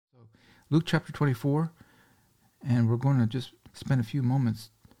Luke chapter 24, and we're going to just spend a few moments.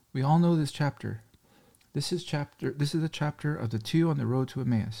 We all know this chapter. This is the chapter of the two on the road to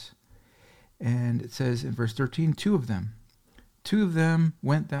Emmaus. And it says in verse 13, two of them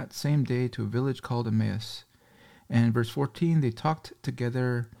went that same day to a village called Emmaus. And in verse 14, they talked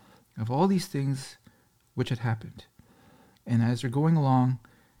together of all these things which had happened. And as they're going along,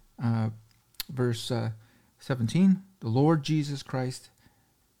 verse 17, the Lord Jesus Christ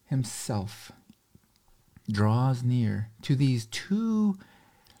himself draws near to these two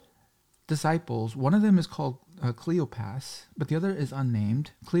disciples. One of them is called Cleopas, but the other is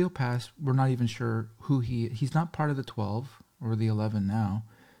unnamed. Cleopas, we're not even sure who he's not part of the 12 or the 11 now.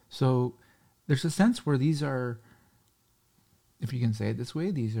 So there's a sense where these are, if you can say it this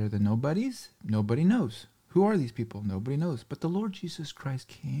way, these are the nobodies. Nobody knows. Who are these people? Nobody knows. But the Lord Jesus Christ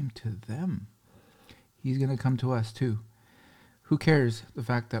came to them. He's going to come to us too. Who cares the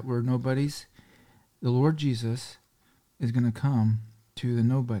fact that we're nobodies? The Lord Jesus is going to come to the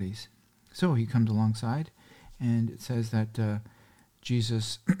nobodies. So he comes alongside, and it says that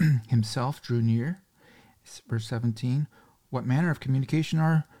Jesus himself drew near. Verse 17, what manner of communication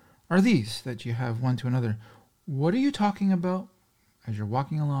are these that you have one to another? What are you talking about as you're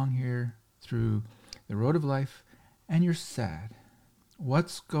walking along here through the road of life and you're sad?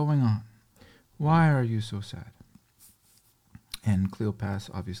 What's going on? Why are you so sad? And Cleopas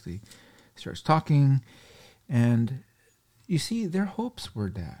obviously starts talking, and you see their hopes were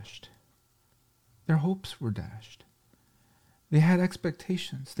dashed. Their hopes were dashed. They had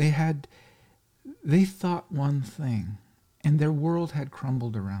expectations. They thought one thing, and their world had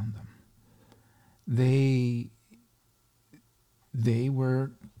crumbled around them. They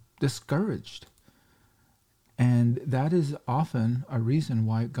were discouraged. And that is often a reason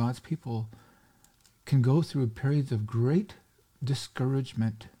why God's people can go through periods of great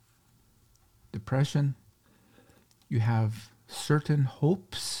discouragement, depression. You have certain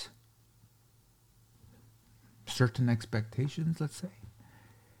hopes, certain expectations, let's say.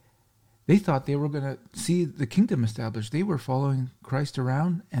 They thought they were going to see the kingdom established. They were following Christ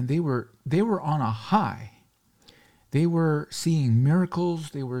around, and they were on a high. They were seeing miracles.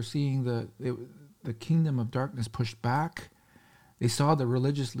 They were seeing the kingdom of darkness pushed back. They saw the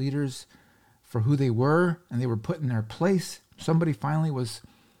religious leaders for who they were, and they were put in their place. Somebody finally was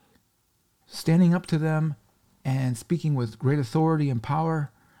standing up to them and speaking with great authority and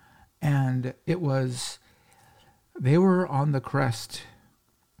power, and they were on the crest.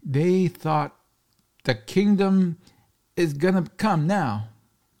 They thought the kingdom is going to come now.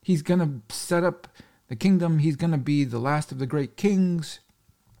 He's going to set up the kingdom. He's going to be the last of the great kings.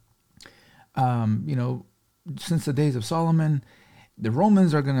 Since the days of Solomon, the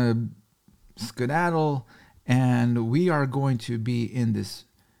Romans are going to skedaddle, and we are going to be in this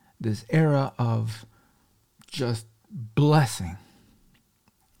era of just blessing.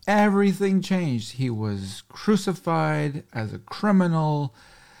 Everything changed. He was crucified as a criminal.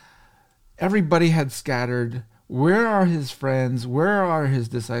 Everybody had scattered. Where are his friends? Where are his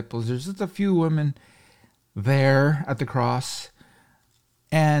disciples? There's just a few women there at the cross.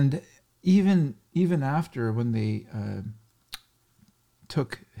 And even after, when they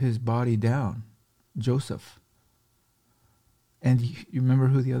took his body down, Joseph, and you remember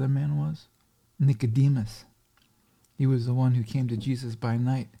who the other man was? Nicodemus. He was the one who came to Jesus by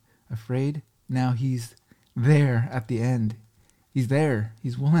night, afraid. Now he's there at the end. He's there.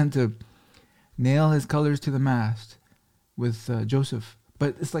 He's willing to nail his colors to the mast with Joseph.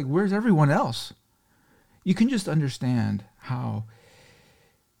 But it's like, where's everyone else? You can just understand how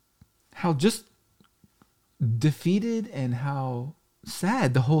just defeated and how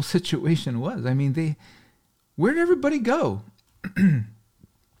sad the whole situation was. I mean, where did everybody go?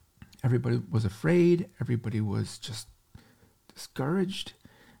 Everybody was afraid. Everybody was just discouraged.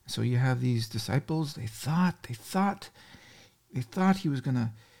 So you have these disciples. They thought he was going to.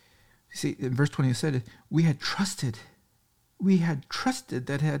 See, in verse 20 it said, we had trusted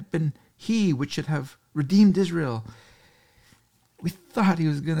that it had been he which should have redeemed Israel. We thought he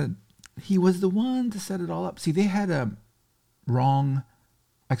was the one to set it all up. See, they had a wrong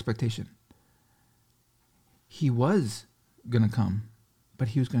expectation. He was going to come, but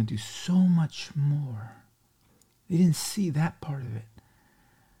he was going to do so much more. They didn't see that part of it.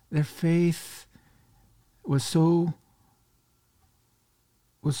 Their faith was so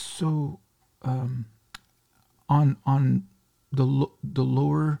on the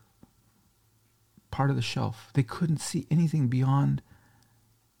lower part of the shelf. They couldn't see anything beyond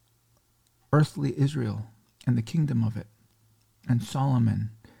earthly Israel and the kingdom of it and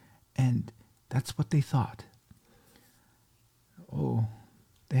Solomon, and that's what they thought. Oh,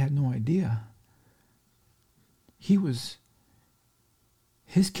 They had no idea. His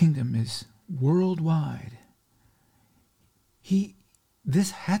kingdom is worldwide.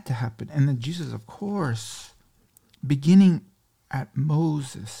 This had to happen. And then Jesus, of course, beginning at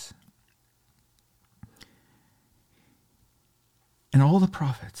Moses and all the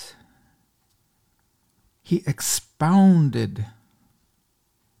prophets, he expounded,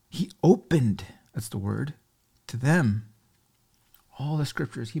 he opened, that's the word, to them all the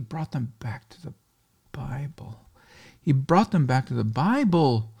scriptures. He brought them back to the Bible. He brought them back to the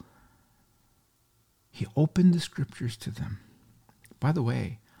Bible. He opened the scriptures to them. By the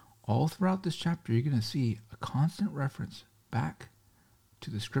way, all throughout this chapter, you're going to see a constant reference back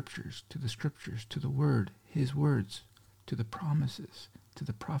to the scriptures, to the scriptures, to the word, his words, to the promises, to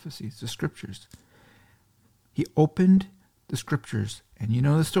the prophecies, the scriptures. He opened the scriptures, and you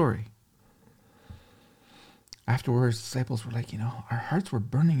know the story. Afterwards, the disciples were like, our hearts were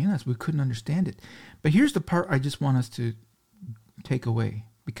burning in us. We couldn't understand it. But here's the part I just want us to take away,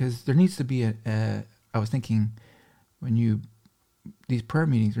 because there needs to be I was thinking, these prayer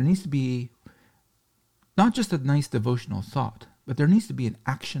meetings, there needs to be not just a nice devotional thought, but there needs to be an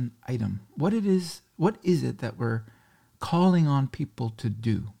action item. What is it that we're calling on people to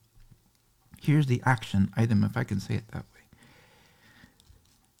do? Here's the action item, if I can say it that way.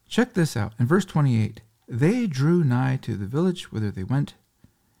 Check this out. In verse 28, they drew nigh to the village whither they went,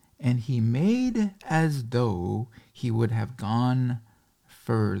 and he made as though he would have gone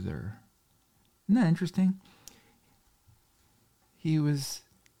further. Isn't that interesting? He made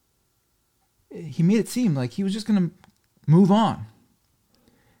it seem like he was just going to move on.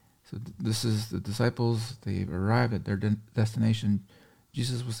 So this is the disciples. They've arrived at their destination.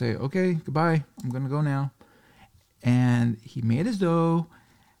 Jesus will say, okay, goodbye. I'm going to go now. And he made as though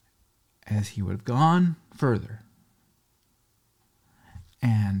as he would have gone further.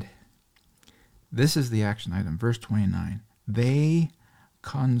 And this is the action item, verse 29. They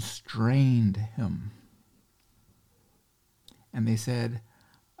constrained him. And they said,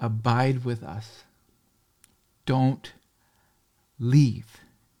 abide with us. Don't leave.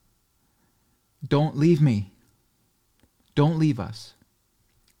 Don't leave me. Don't leave us.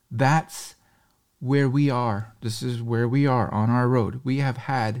 That's where we are. This is where we are on our road. We have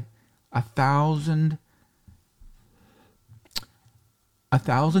had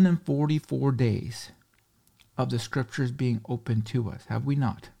 1,044 days of the scriptures being opened to us, have we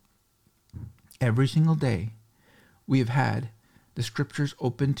not? Every single day we have had the scriptures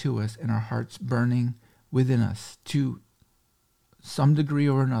open to us and our hearts burning within us to some degree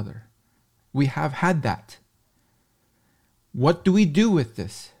or another. We have had that. What do we do with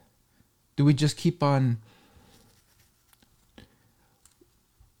this? Do we just keep on?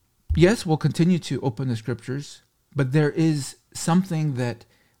 Yes, we'll continue to open the scriptures, but there is something that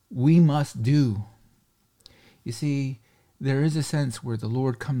we must do. You see, there is a sense where the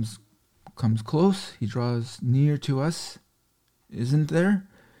Lord comes close. He draws near to us. Isn't there?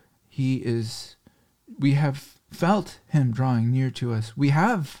 We have felt him drawing near to us. We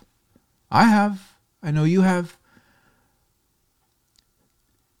have. I have. I know you have.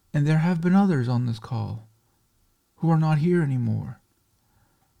 And there have been others on this call who are not here anymore,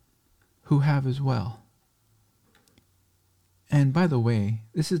 who have as well. And by the way,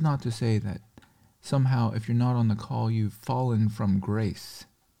 this is not to say that somehow if you're not on the call, you've fallen from grace.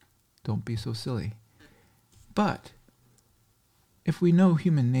 Don't be so silly. But if we know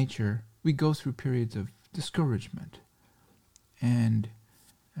human nature, we go through periods of discouragement and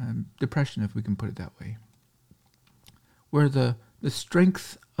depression, if we can put it that way, where the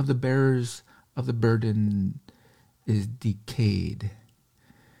strength of the bearers of the burden is decayed.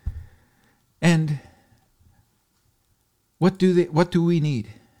 And what do we need?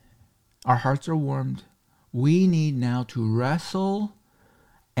 Our hearts are warmed. We need now to wrestle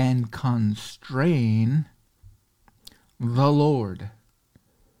and constrain the Lord.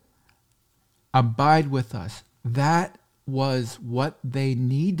 Abide with us. That was what they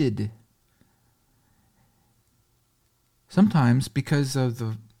needed. Sometimes because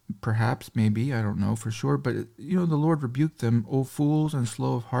of perhaps, maybe, I don't know for sure, but the Lord rebuked them, O fools and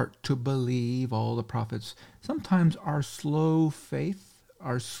slow of heart to believe all the prophets. Sometimes our slow faith,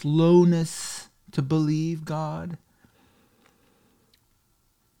 our slowness to believe God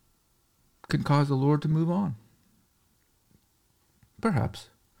can cause the Lord to move on. Perhaps.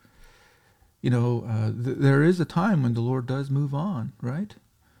 There is a time when the Lord does move on, right?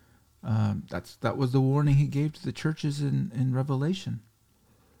 That was the warning he gave to the churches in Revelation.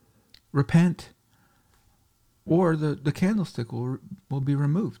 Repent, or the candlestick will be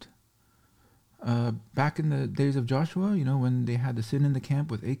removed. Back in the days of Joshua, when they had the sin in the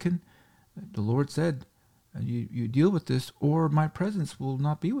camp with Achan, the Lord said, you deal with this or my presence will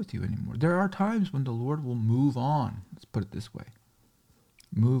not be with you anymore. There are times when the Lord will move on. Let's put it this way.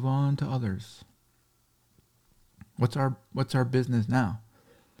 Move on to others. What's our business now?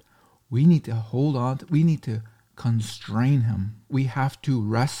 We need to hold on. We need to constrain him. We have to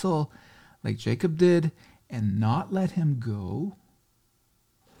wrestle like Jacob did and not let him go.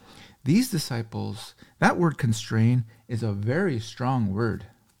 These disciples, that word constrain is a very strong word.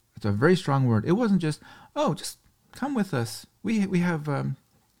 It's a very strong word. It wasn't just, just come with us. We have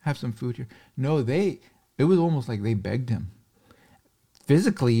some food here. No, it was almost like they begged him.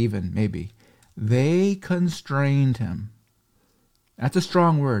 Physically even, maybe. They constrained him. That's a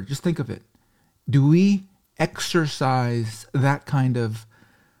strong word. Just think of it. Do we exercise that kind of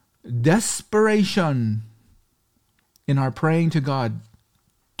desperation in our praying to God?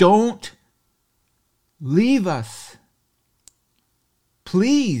 Don't leave us.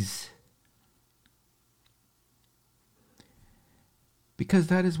 Please. Because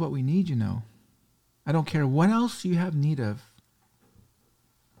that is what we need, I don't care what else you have need of.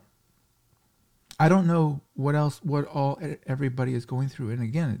 I don't know what all everybody is going through. And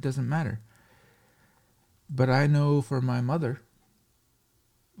again, it doesn't matter. But I know for my mother,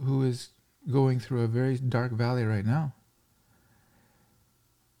 who is going through a very dark valley right now,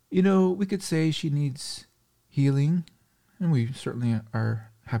 we could say she needs healing, and we certainly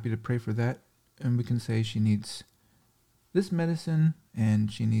are happy to pray for that. And we can say she needs this medicine,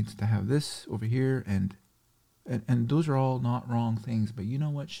 and she needs to have this over here, and those are all not wrong things. But you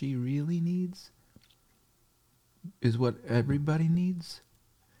know what she really needs? Is what everybody needs.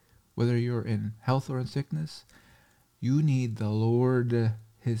 Whether you're in health or in sickness, you need the Lord,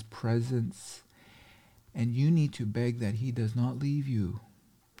 his presence, and you need to beg that he does not leave you.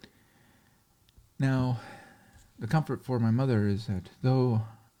 Now, the comfort for my mother is that though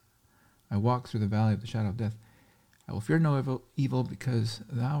I walk through the valley of the shadow of death, I will fear no evil because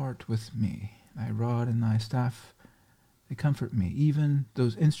thou art with me. Thy rod and thy staff, they comfort me. Even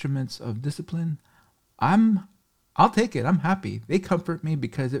those instruments of discipline, I'll take it. I'm happy. They comfort me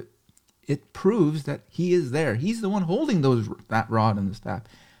because it proves that he is there. He's the one holding that rod and the staff.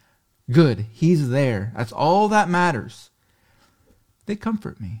 Good. He's there. That's all that matters. They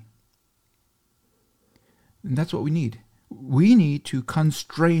comfort me. And that's what we need. We need to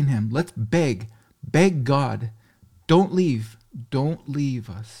constrain him. Let's beg. Beg God. Don't leave. Don't leave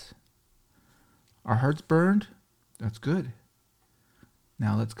us. Our hearts burned? That's good.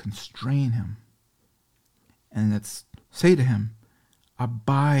 Now let's constrain him. And let's say to him,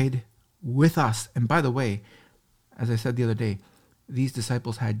 abide with us. And by the way, as I said the other day, these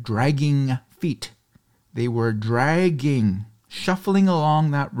disciples had dragging feet. They were dragging, shuffling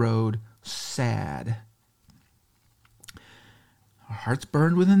along that road, sad. Our hearts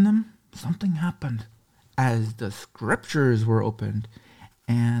burned within them. Something happened as the scriptures were opened.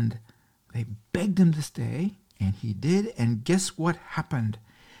 And they begged him to stay, and he did. And guess what happened?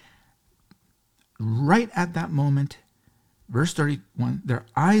 Right at that moment, verse 31, their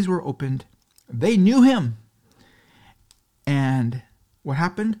eyes were opened. They knew him. And what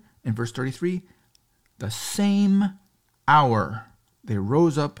happened? In verse 33, the same hour, they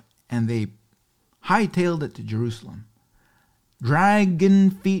rose up and they hightailed it to Jerusalem.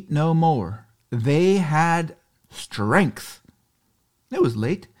 Dragging feet no more. They had strength. It was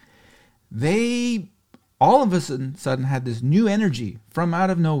late. They all of a sudden had this new energy from out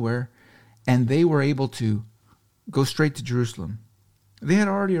of nowhere, and they were able to go straight to Jerusalem. They had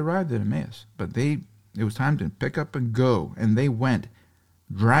already arrived at Emmaus, but it was time to pick up and go, and they went.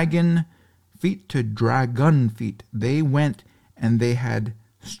 Dragon feet to dragon feet. They went, and they had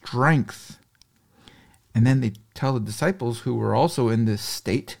strength. And then they tell the disciples, who were also in this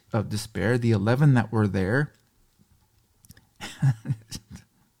state of despair, the 11 that were there.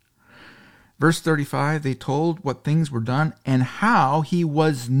 Verse 35, they told what things were done and how he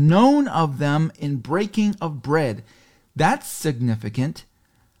was known of them in breaking of bread. That's significant,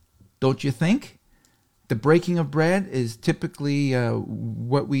 don't you think? The breaking of bread is typically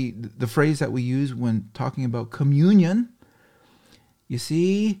the phrase that we use when talking about communion. You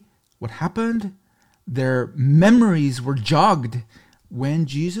see, what happened? Their memories were jogged when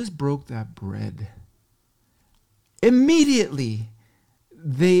Jesus broke that bread. Immediately,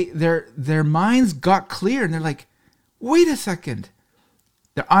 their minds got clear, and they're like, wait a second.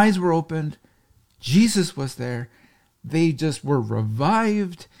 Their eyes were opened. Jesus was there. They just were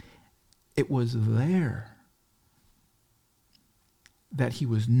revived. It was there that he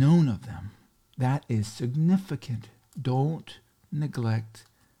was known of them. That is significant. Don't neglect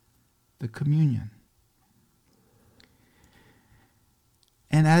the communion.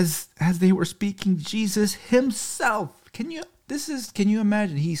 And as they were speaking, Jesus himself, can you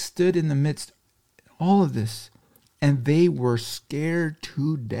imagine? He stood in the midst of all of this, and they were scared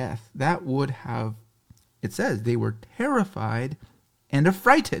to death. That would have, it says, they were terrified and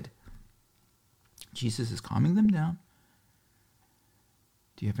affrighted. Jesus is calming them down.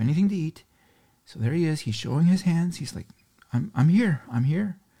 Do you have anything to eat? So there he is. He's showing his hands. He's like, I'm here. I'm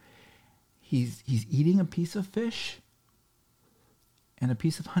here. He's eating a piece of fish and a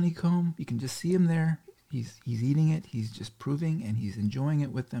piece of honeycomb. You can just see him there. He's eating it. He's just proving, and he's enjoying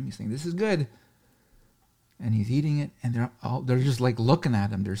it with them. He's saying, this is good. And he's eating it, and they're just like looking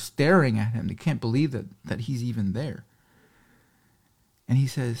at him. They're staring at him. They can't believe that he's even there. And he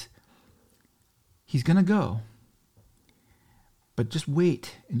says, he's going to go, but just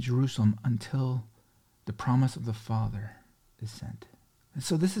wait in Jerusalem until the promise of the Father is sent. And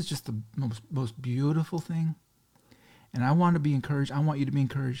so this is just the most beautiful thing. And I want to be encouraged. I want you to be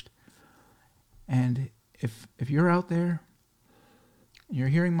encouraged. And if you're out there, and you're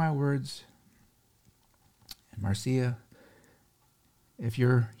hearing my words, and Marcia, if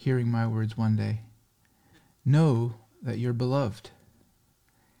you're hearing my words one day, know that you're beloved.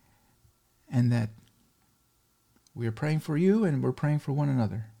 And that we are praying for you, and we're praying for one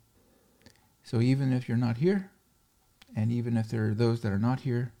another. So even if you're not here, and even if there are those that are not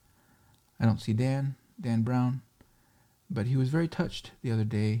here, I don't see Dan Brown, but he was very touched the other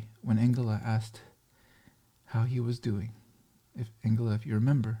day when Engela asked how he was doing. If you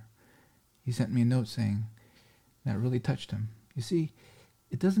remember, he sent me a note saying that really touched him. You see,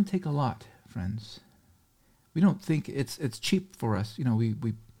 it doesn't take a lot, friends. We don't think it's cheap for us.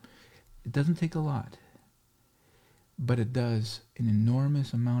 It doesn't take a lot, but it does an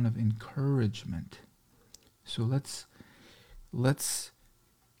enormous amount of encouragement. So let's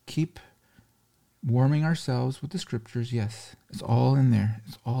keep warming ourselves with the scriptures. Yes, it's all in there.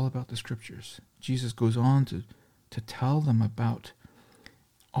 It's all about the scriptures. Jesus goes on to tell them about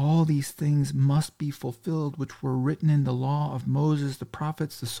all these things must be fulfilled, which were written in the law of Moses, the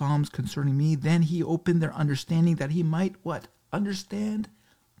prophets, the Psalms concerning me. Then he opened their understanding that he might what? Understand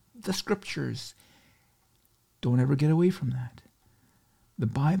the scriptures. Don't ever get away from that. The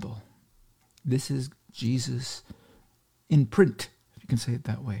Bible. This is Jesus in print, if you can say it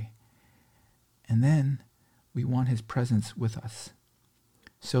that way. And then we want his presence with us,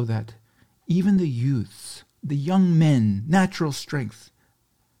 so that even the youths, the young men, natural strength,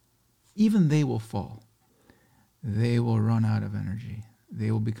 even they will fall. They will run out of energy. They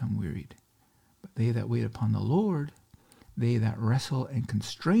will become wearied. But they that wait upon the Lord, they that wrestle and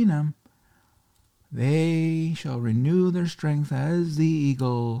constrain him, they shall renew their strength as the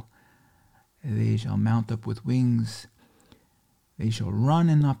eagle. They shall mount up with wings. They shall run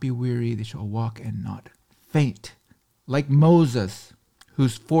and not be weary. They shall walk and not faint. Like Moses,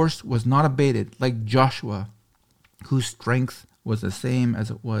 whose force was not abated. Like Joshua, whose strength was the same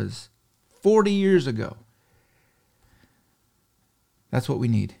as it was 40 years ago. That's what we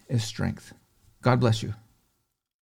need, is strength. God bless you.